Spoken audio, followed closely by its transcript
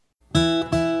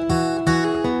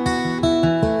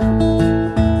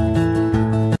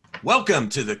Welcome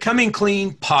to the Coming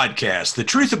Clean podcast, the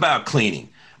truth about cleaning.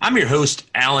 I'm your host,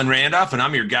 Alan Randolph, and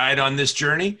I'm your guide on this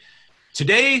journey.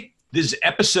 Today, this is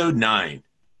episode 9,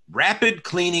 Rapid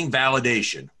Cleaning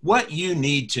Validation, what you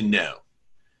need to know.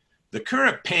 The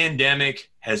current pandemic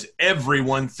has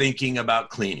everyone thinking about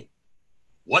cleaning.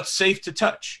 What's safe to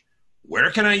touch?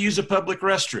 Where can I use a public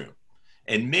restroom?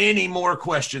 And many more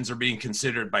questions are being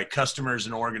considered by customers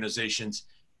and organizations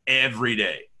every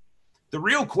day. The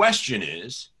real question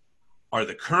is, are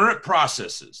the current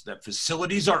processes that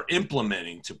facilities are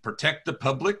implementing to protect the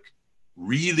public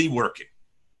really working?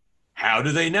 How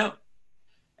do they know?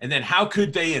 And then how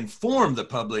could they inform the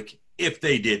public if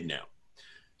they did know?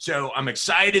 So I'm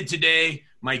excited today.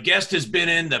 My guest has been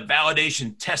in the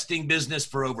validation testing business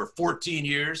for over 14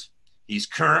 years. He's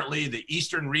currently the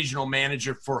Eastern Regional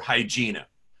Manager for Hygiena.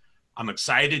 I'm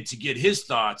excited to get his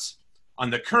thoughts on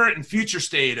the current and future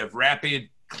state of rapid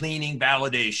cleaning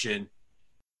validation.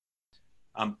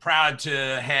 I'm proud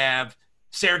to have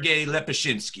Sergey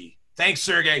Lepeshinsky. Thanks,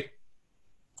 Sergey.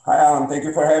 Hi, Alan. Thank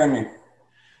you for having me.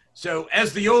 So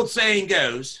as the old saying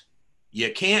goes,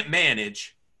 you can't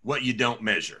manage what you don't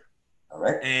measure. All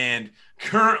right. And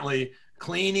currently,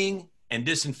 cleaning and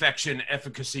disinfection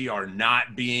efficacy are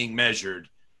not being measured,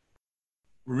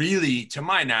 really, to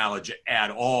my knowledge,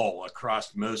 at all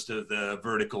across most of the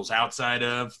verticals outside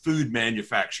of food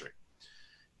manufacturing.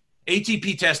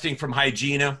 ATP testing from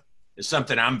Hygiena is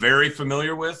something I'm very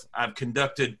familiar with. I've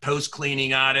conducted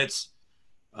post-cleaning audits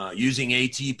using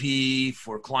ATP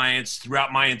for clients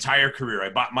throughout my entire career. I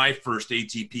bought my first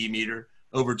ATP meter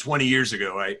over 20 years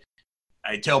ago.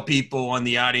 I tell people on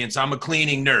the audience, I'm a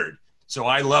cleaning nerd, so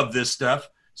I love this stuff.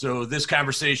 So this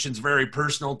conversation is very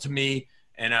personal to me,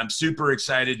 and I'm super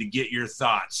excited to get your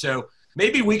thoughts. So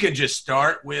maybe we could just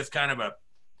start with kind of a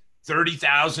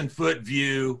 30,000-foot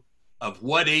view of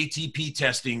what ATP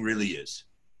testing really is.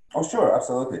 Oh, sure.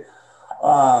 Absolutely.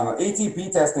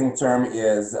 ATP testing term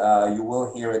is, you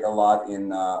will hear it a lot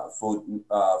in food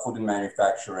and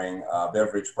manufacturing,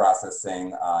 beverage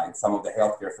processing, in some of the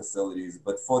healthcare facilities.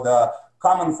 But for the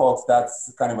common folks,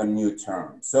 that's kind of a new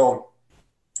term. So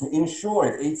in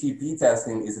short, ATP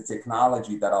testing is a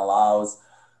technology that allows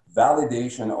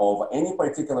validation of any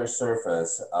particular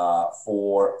surface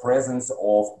for presence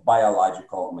of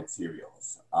biological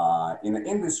materials. In the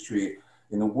industry,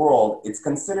 in the world, it's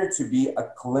considered to be a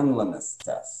cleanliness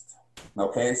test.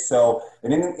 Okay, so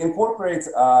it incorporates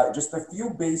just a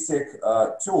few basic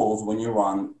tools when you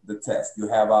run the test. You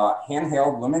have a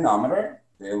handheld luminometer.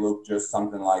 They look just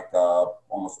something like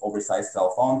almost oversized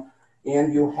cell phone.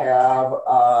 And you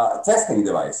have testing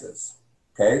devices.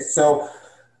 Okay, so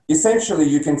essentially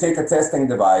you can take a testing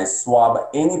device, swab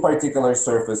any particular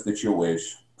surface that you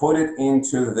wish, put it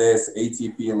into this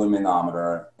ATP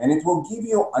luminometer, and it will give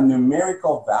you a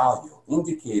numerical value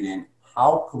indicating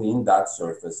how clean that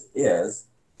surface is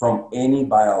from any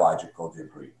biological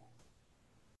debris.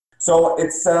 So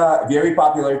it's a very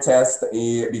popular test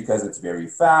because it's very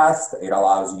fast. It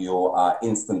allows you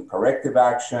instant corrective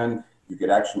action. You get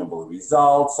actionable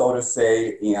results, so to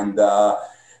say, and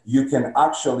you can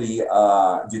actually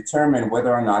determine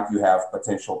whether or not you have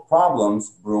potential problems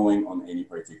brewing on any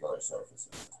particular surfaces.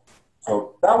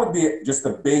 So that would be just a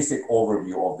basic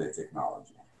overview of the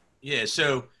technology. Yeah,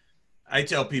 so I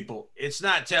tell people, it's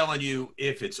not telling you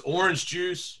if it's orange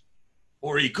juice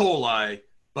or E. coli,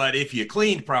 but if you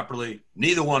cleaned properly,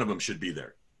 neither one of them should be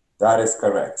there. That is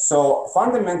correct. So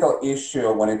fundamental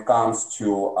issue when it comes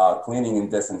to cleaning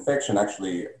and disinfection,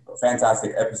 actually a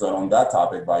fantastic episode on that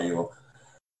topic by you.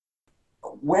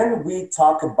 When we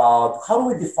talk about how do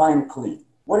we define clean?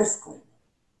 What is clean?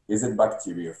 Is it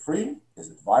bacteria-free? Is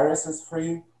it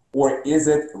viruses-free? Or is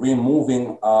it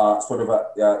removing,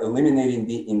 eliminating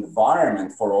the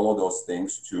environment for all of those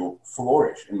things to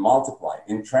flourish and multiply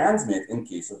and transmit in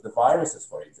case of the viruses,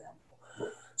 for example?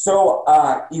 So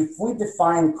if we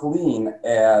define clean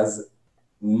as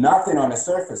nothing on the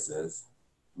surfaces,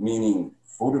 meaning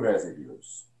food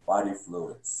residues, body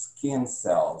fluids, skin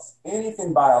cells,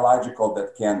 anything biological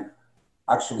that can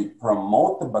actually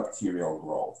promote the bacterial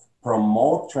growth,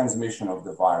 promote transmission of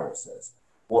the viruses,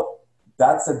 well,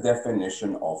 that's a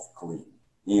definition of clean.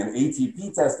 And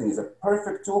ATP testing is a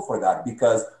perfect tool for that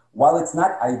because while it's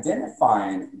not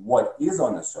identifying what is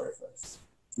on the surface,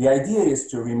 the idea is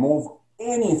to remove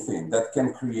anything that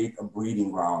can create a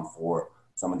breeding ground for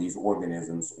some of these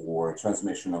organisms or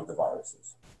transmission of the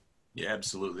viruses. Yeah,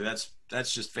 absolutely.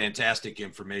 That's just fantastic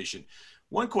information.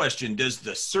 One question, does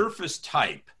the surface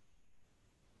type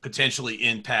potentially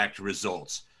impact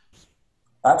results?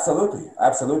 Absolutely.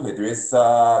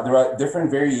 There are different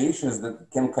variations that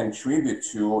can contribute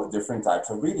to different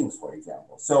types of readings, for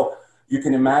example. So you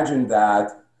can imagine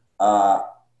that,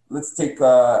 let's take,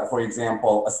 for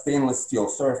example, a stainless steel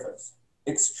surface.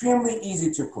 Extremely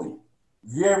easy to clean,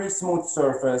 very smooth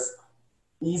surface,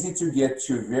 easy to get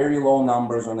to very low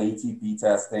numbers on ATP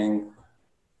testing.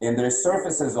 And there's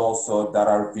surfaces also that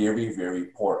are very, very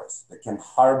porous, that can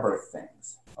harbor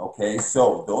things, okay?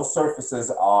 So those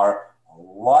surfaces are a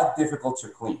lot difficult to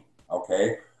clean,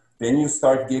 okay? Then you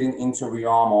start getting into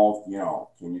realm of,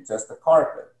 can you test the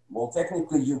carpet? Well,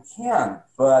 technically you can,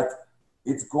 but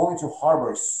it's going to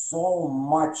harbor so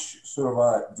much sort of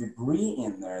a debris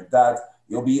in there that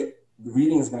the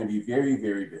reading is going to be very,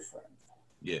 very different.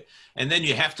 Yeah. And then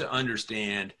you have to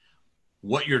understand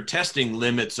what your testing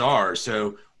limits are.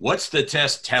 So what's the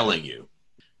test telling you?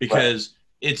 Because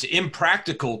it's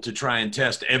impractical to try and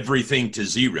test everything to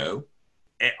zero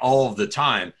all of the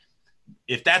time.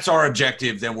 If that's our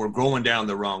objective, then we're going down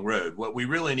the wrong road. What we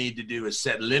really need to do is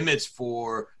set limits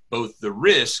for both the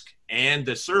risk and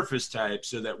the surface type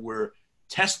so that we're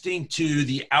testing to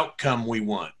the outcome we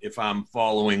want, if I'm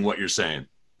following what you're saying.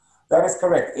 That is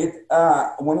correct.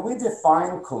 When we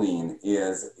define clean,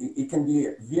 it can be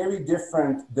a very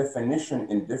different definition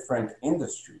in different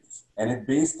industries, and it's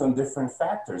based on different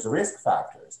factors, risk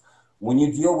factors. When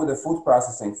you deal with the food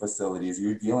processing facilities,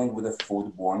 you're dealing with the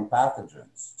foodborne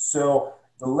pathogens. So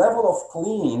the level of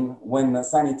clean when the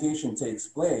sanitation takes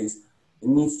place, it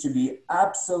needs to be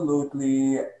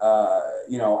absolutely,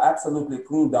 absolutely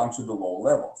clean down to the low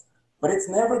levels. But it's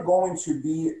never going to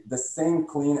be the same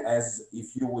clean as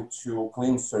if you were to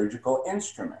clean surgical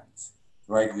instruments,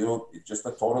 right? It's just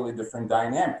a totally different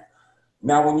dynamic.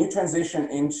 Now, when you transition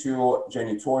into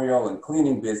janitorial and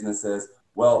cleaning businesses,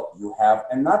 well, you have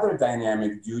another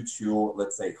dynamic due to,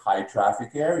 let's say, high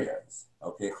traffic areas,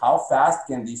 okay? How fast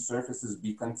can these surfaces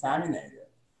be contaminated,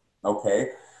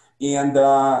 okay? And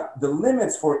the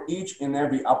limits for each and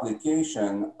every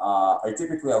application are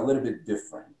typically a little bit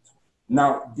different.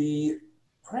 Now, the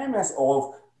premise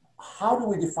of how do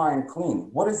we define clean?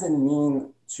 What does it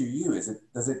mean to you?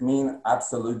 Does it mean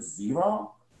absolute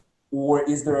zero? Or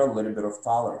is there a little bit of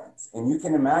tolerance? And you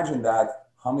can imagine that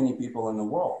how many people in the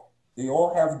world, they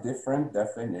all have different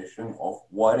definition of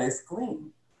what is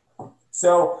clean.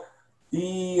 So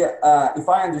if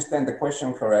I understand the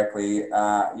question correctly,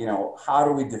 how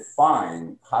do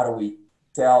we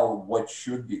tell what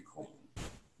should be clean?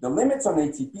 The limits on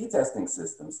ATP testing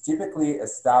systems typically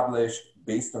established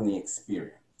based on the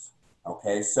experience,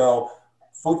 okay? So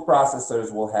food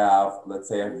processors will have, let's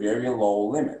say, a very low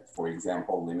limit, for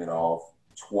example, limit of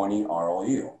 20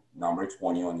 ROU, number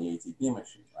 20 on the ATP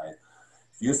machine, right?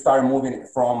 If you start moving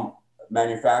from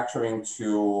manufacturing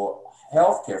to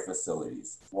healthcare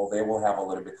facilities, well, they will have a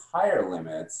little bit higher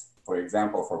limits. For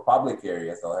example, for public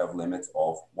areas, they'll have limits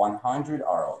of 100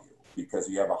 ROU because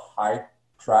you have a high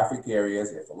traffic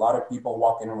areas, you have a lot of people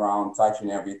walking around, touching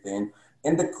everything.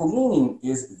 And the cleaning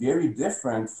is very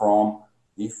different from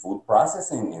the food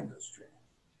processing industry.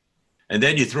 And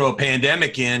then you throw a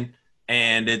pandemic in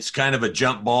and it's kind of a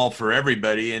jump ball for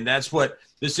everybody. And that's what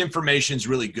this information is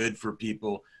really good for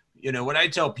people. What I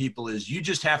tell people is you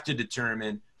just have to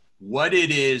determine what it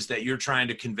is that you're trying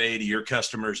to convey to your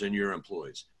customers and your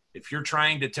employees. If you're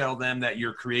trying to tell them that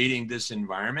you're creating this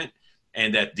environment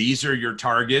and that these are your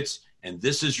targets and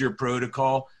this is your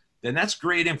protocol, then that's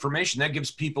great information. That gives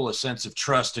people a sense of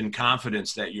trust and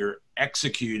confidence that you're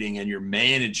executing and you're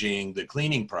managing the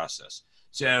cleaning process.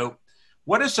 So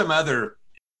what are some other,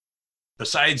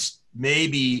 besides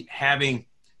maybe having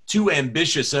too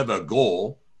ambitious of a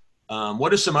goal,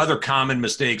 what are some other common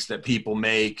mistakes that people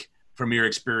make from your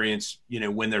experience,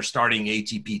 when they're starting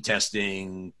ATP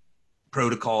testing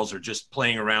protocols or just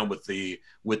playing around with the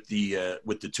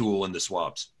tool and the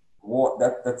swabs? Well,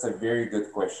 that's a very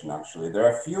good question, actually. There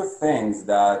are a few things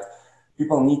that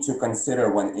people need to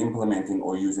consider when implementing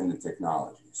or using the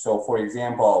technology. So, for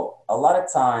example, a lot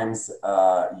of times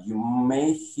you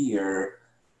may hear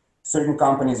certain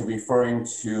companies referring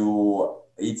to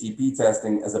ATP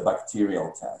testing as a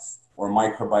bacterial test or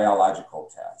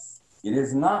microbiological test. It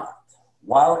is not.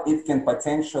 While it can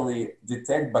potentially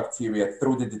detect bacteria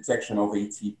through the detection of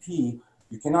ATP,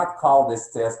 you cannot call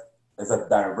this test as a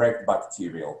direct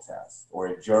bacterial test or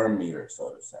a germ meter, so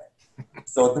to say.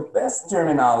 So the best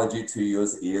terminology to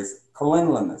use is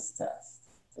cleanliness test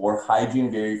or hygiene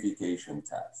verification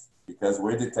test because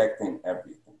we're detecting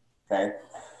everything, okay?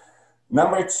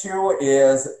 Number two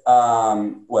is,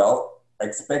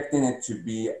 expecting it to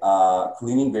be a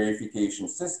cleaning verification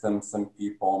system. Some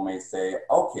people may say,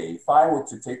 okay, if I were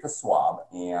to take a swab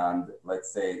and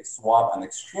let's say swab an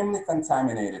extremely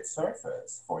contaminated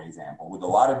surface, for example, with a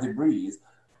lot of debris,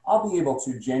 I'll be able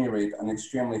to generate an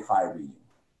extremely high reading.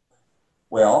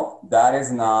 Well, that is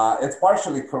not, it's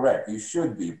partially correct. You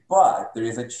should be, but there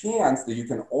is a chance that you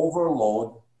can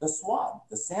overload the swab,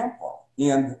 the sample.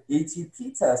 And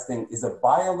ATP testing is a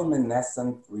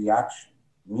bioluminescent reaction,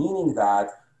 meaning that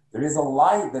there is a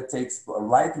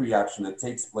light reaction that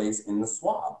takes place in the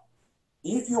swab.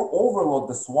 If you overload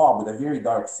the swab with a very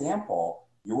dark sample,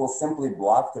 you will simply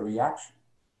block the reaction.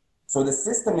 So the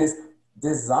system is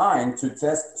designed to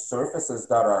test surfaces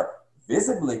that are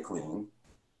visibly clean,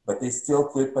 but they still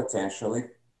could potentially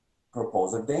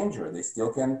propose a danger. They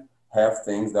still can have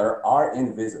things that are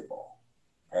invisible,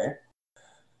 okay?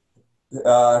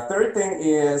 Third thing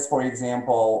is, for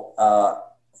example,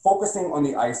 focusing on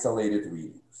the isolated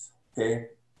readings, okay?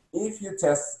 If you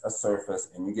test a surface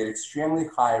and you get extremely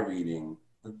high reading,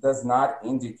 that does not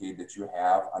indicate that you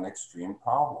have an extreme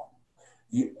problem.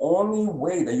 The only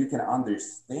way that you can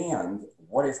understand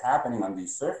what is happening on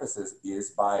these surfaces is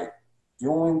by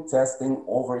doing testing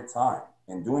over time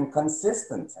and doing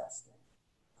consistent testing.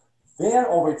 Then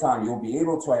over time, you'll be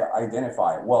able to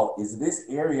identify, well, is this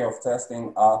area of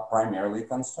testing a primarily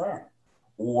concern?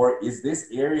 Or is this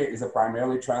area is a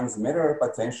primarily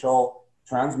potential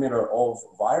transmitter of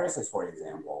viruses, for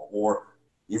example? Or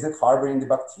is it harboring the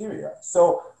bacteria?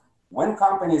 So when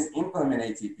companies implement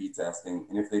ATP testing,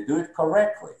 and if they do it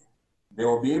correctly, they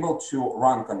will be able to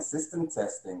run consistent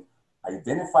testing,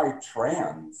 identify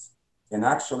trends, and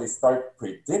actually start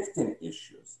predicting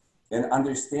issues and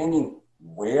understanding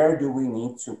where do we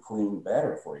need to clean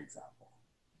better, for example.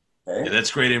 Okay? Yeah, that's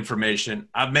great information.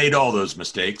 I've made all those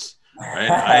mistakes.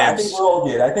 Right? I think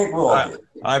we'll all get.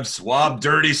 I've swabbed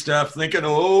dirty stuff thinking,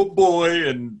 oh boy,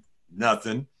 and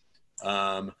nothing.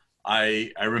 I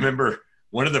remember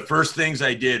one of the first things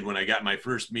I did when I got my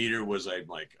first meter was I'm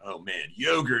like, oh man,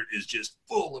 yogurt is just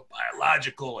full of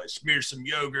biological. I smear some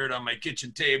yogurt on my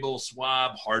kitchen table,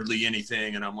 swab, hardly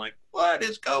anything. And I'm like, what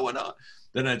is going on?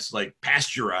 Then it's like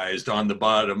pasteurized on the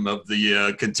bottom of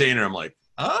the container. I'm like,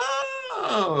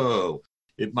 oh,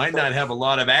 it might not have a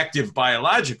lot of active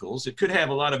biologicals. It could have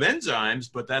a lot of enzymes,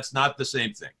 but that's not the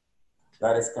same thing.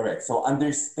 That is correct. So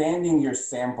understanding your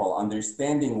sample,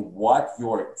 understanding what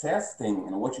you're testing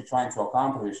and what you're trying to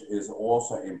accomplish is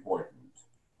also important.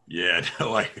 Yeah,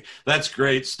 no, that's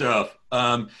great stuff.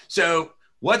 So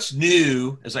what's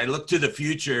new as I look to the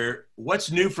future?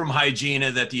 What's new from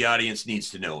Hygiena that the audience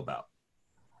needs to know about?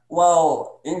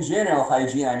 Well, in general,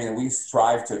 Hygiena, we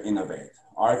strive to innovate.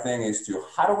 Our thing is to,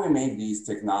 how do we make these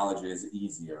technologies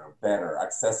easier, better,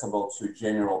 accessible to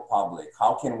general public?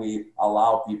 How can we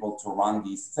allow people to run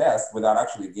these tests without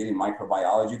actually getting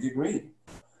microbiology degree?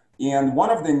 And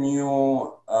one of the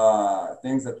new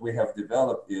things that we have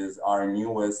developed is our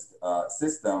newest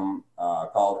system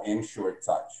called Ensure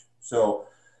Touch. So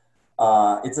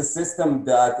it's a system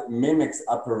that mimics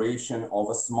operation of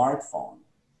a smartphone.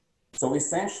 So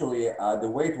essentially, the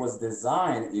way it was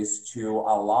designed is to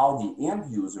allow the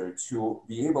end user to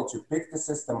be able to pick the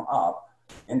system up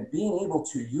and being able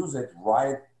to use it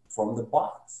right from the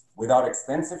box without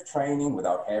extensive training,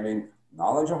 without having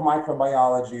knowledge of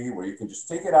microbiology, where you can just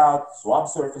take it out, swab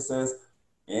surfaces,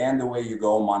 and away you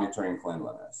go monitoring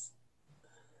cleanliness.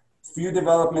 Few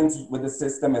developments with the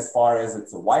system as far as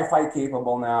it's Wi-Fi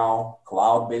capable now,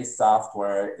 cloud-based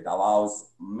software. It allows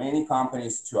many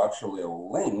companies to actually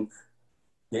link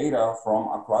data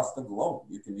from across the globe.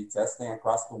 You can be testing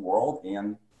across the world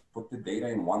and put the data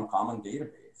in one common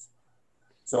database.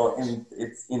 So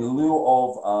it's in lieu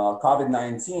of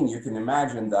COVID-19, you can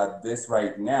imagine that this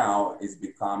right now is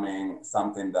becoming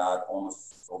something that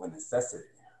almost of a necessity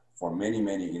for many,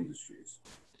 many industries.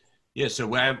 Yeah, so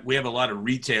we have a lot of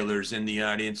retailers in the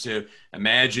audience. So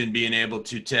imagine being able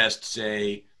to test,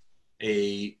 say,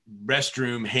 a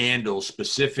restroom handle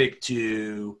specific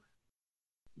to,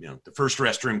 the first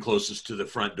restroom closest to the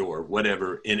front door,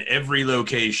 whatever, in every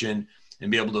location, and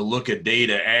be able to look at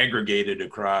data aggregated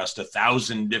across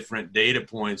 1,000 different data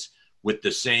points with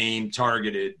the same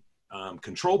targeted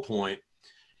control point.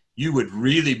 You would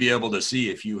really be able to see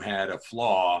if you had a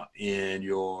flaw in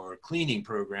your cleaning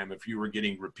program if you were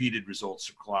getting repeated results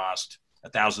across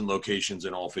 1,000 locations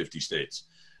in all 50 states.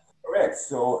 Correct.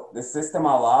 So the system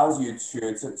allows you to,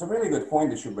 it's a really good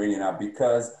point that you're bringing up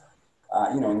because,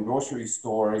 in grocery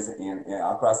stores and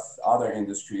across other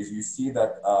industries, you see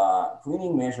that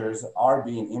cleaning measures are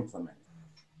being implemented.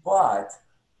 But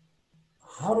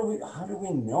how do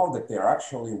we know that they're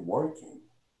actually working?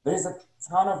 There's a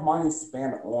ton of money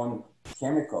spent on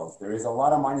chemicals. There is a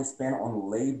lot of money spent on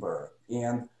labor.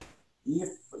 And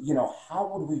how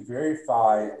would we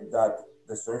verify that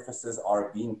the surfaces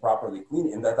are being properly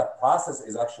cleaned and that the process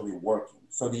is actually working?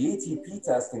 So the ATP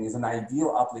testing is an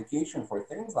ideal application for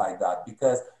things like that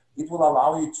because it will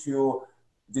allow you to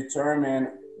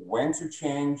determine when to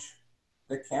change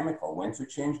the chemical, when to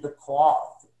change the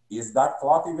cloth. Is that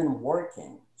cloth even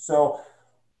working? So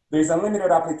there's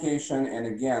unlimited application, and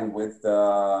again, with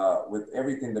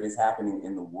everything that is happening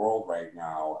in the world right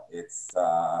now, it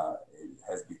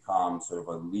has become sort of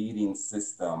a leading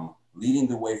system, leading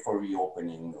the way for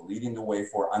reopening, leading the way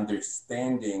for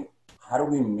understanding how do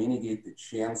we mitigate the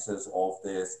chances of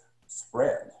this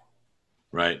spread.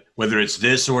 Right. Whether it's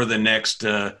this or the next,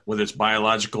 whether it's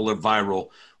biological or viral,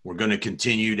 we're going to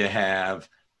continue to have,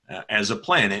 as a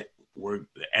planet,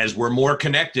 as we're more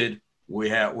connected,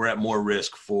 we're at more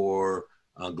risk for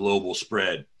global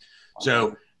spread.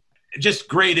 So just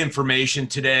great information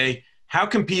today. How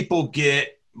can people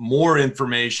get more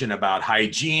information about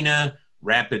Hygiena,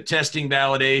 rapid testing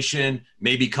validation,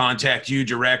 maybe contact you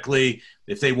directly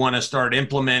if they want to start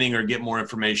implementing or get more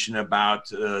information about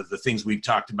the things we've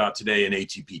talked about today in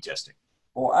ATP testing?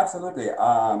 Well, absolutely.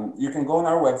 You can go on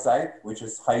our website, which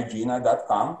is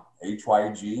hygiena.com,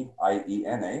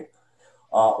 Hygiena.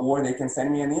 Or they can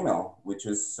send me an email, which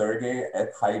is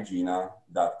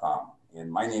sergey@hygiena.com. And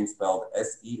my name's spelled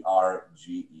Sergei.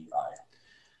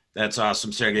 That's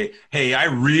awesome, Sergey. Hey, I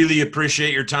really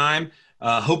appreciate your time.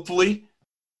 Hopefully,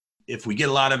 if we get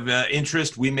a lot of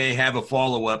interest, we may have a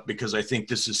follow-up, because I think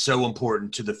this is so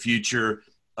important to the future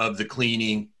of the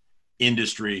cleaning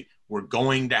industry. We're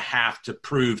going to have to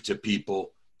prove to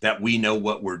people that we know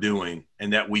what we're doing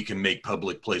and that we can make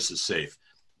public places safe.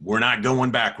 We're not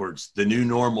going backwards. The new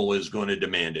normal is going to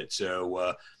demand it.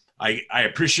 So I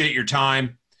appreciate your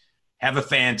time. Have a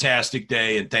fantastic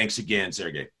day. And thanks again,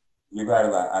 Sergey. You got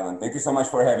it, Alan. Thank you so much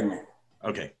for having me.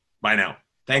 Okay. Bye now.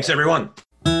 Thanks, everyone.